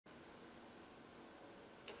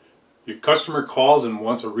Your customer calls and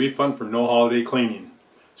wants a refund for no holiday cleaning.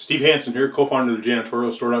 Steve Hansen here, co-founder of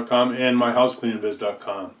thejanitorialstore.com and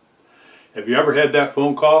myhousecleaningbiz.com. Have you ever had that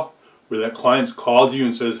phone call where that client's called you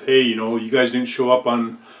and says, hey, you guys didn't show up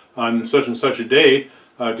on such and such a day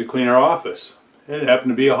to clean our office? And it happened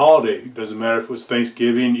to be a holiday. It doesn't matter if it was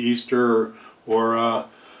Thanksgiving, Easter, or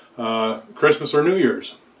Christmas or New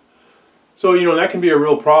Year's. So, that can be a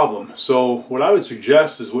real problem. So what I would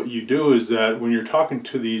suggest is what you do is that when you're talking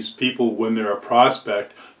to these people when they're a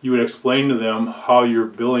prospect, you would explain to them how your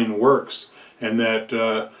billing works, and that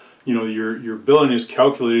your billing is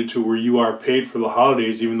calculated to where you are paid for the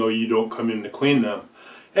holidays even though you don't come in to clean them.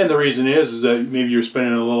 And the reason is that maybe you're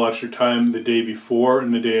spending a little extra time the day before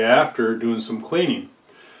and the day after doing some cleaning.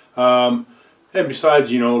 And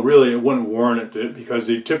besides, really it wouldn't warrant it because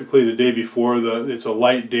typically the day before, it's a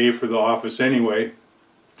light day for the office anyway,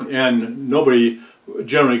 and nobody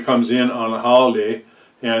generally comes in on a holiday,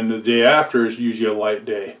 and the day after is usually a light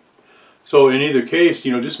day. So in either case,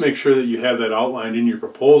 just make sure that you have that outlined in your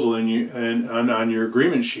proposal and on your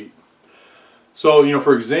agreement sheet. So,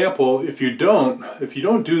 for example, if you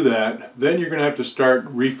don't do that, then you're going to have to start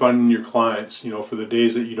refunding your clients, for the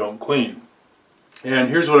days that you don't clean. And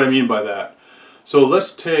here's what I mean by that. So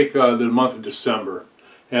let's take the month of December,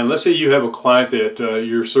 and let's say you have a client that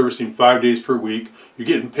you're servicing 5 days per week. You're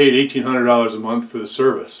getting paid $1,800 a month for the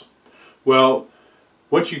service. Well,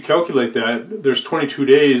 once you calculate that, there's 22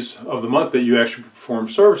 days of the month that you actually perform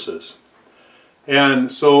services.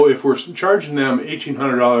 And so if we're charging them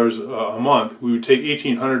 $1,800 a month, we would take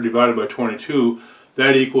 $1,800 divided by 22.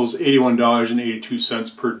 That equals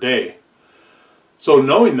 $81.82 per day. So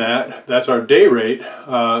knowing that, that's our day rate.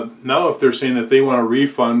 Now if they're saying that they want a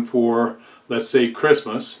refund for, let's say,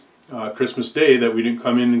 Christmas Day that we didn't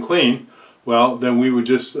come in and clean, well, then we would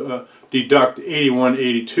just deduct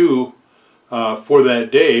 $81.82 for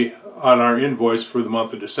that day on our invoice for the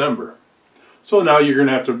month of December. So now you're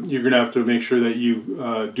gonna have to make sure that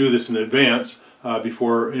you do this in advance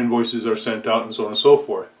before invoices are sent out and so on and so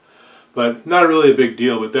forth. But not really a big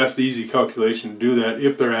deal, but that's the easy calculation to do that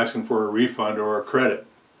if they're asking for a refund or a credit.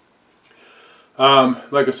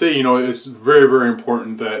 Like I say, it's very, very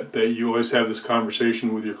important that you always have this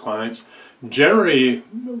conversation with your clients. Generally,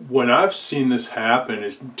 when I've seen this happen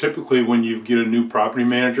is typically when you get a new property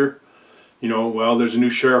manager. Well, there's a new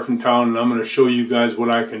sheriff in town and I'm going to show you guys what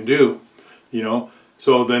I can do.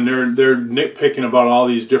 So then they're nitpicking about all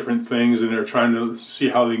these different things, and they're trying to see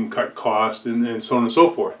how they can cut costs and so on and so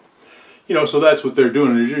forth. So that's what they're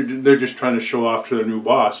doing. They're just trying to show off to their new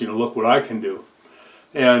boss, look what I can do.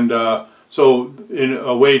 And so in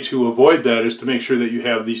a way to avoid that is to make sure that you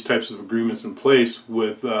have these types of agreements in place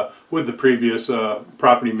with the previous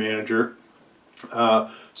property manager.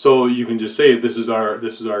 So you can just say this is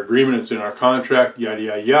our agreement, it's in our contract, yada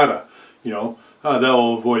yada yada. That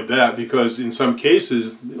will avoid that, because in some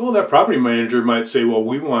cases, that property manager might say, well,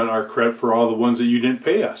 we want our credit for all the ones that you didn't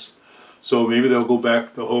pay us. So maybe they'll go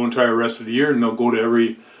back the whole entire rest of the year, and they'll go to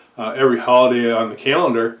every holiday on the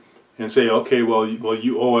calendar and say, okay, well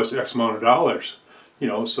you owe us X amount of dollars.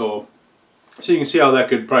 So you can see how that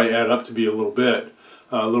could probably add up to be a little bit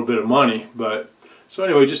of money. But so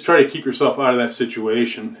anyway, just try to keep yourself out of that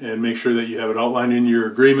situation and make sure that you have it outlined in your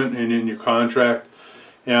agreement and in your contract.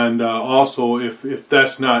 And also, if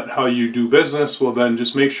that's not how you do business, well then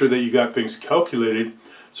just make sure that you got things calculated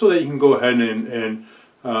so that you can go ahead and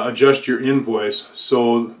adjust your invoice,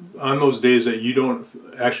 so on those days that you don't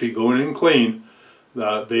actually go in and clean,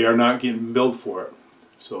 they are not getting billed for it.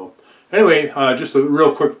 So anyway, just a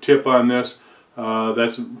real quick tip on this.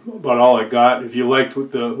 That's about all I got. If you liked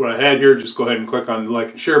what I had here, just go ahead and click on the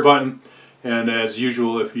like and share button. And as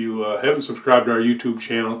usual, if you haven't subscribed to our YouTube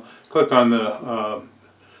channel, click on the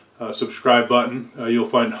subscribe button. You'll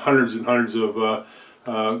find hundreds and hundreds of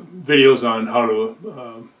videos on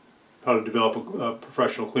how to develop a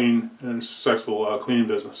professional, clean, and successful cleaning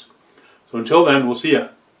business. So until then, we'll see ya.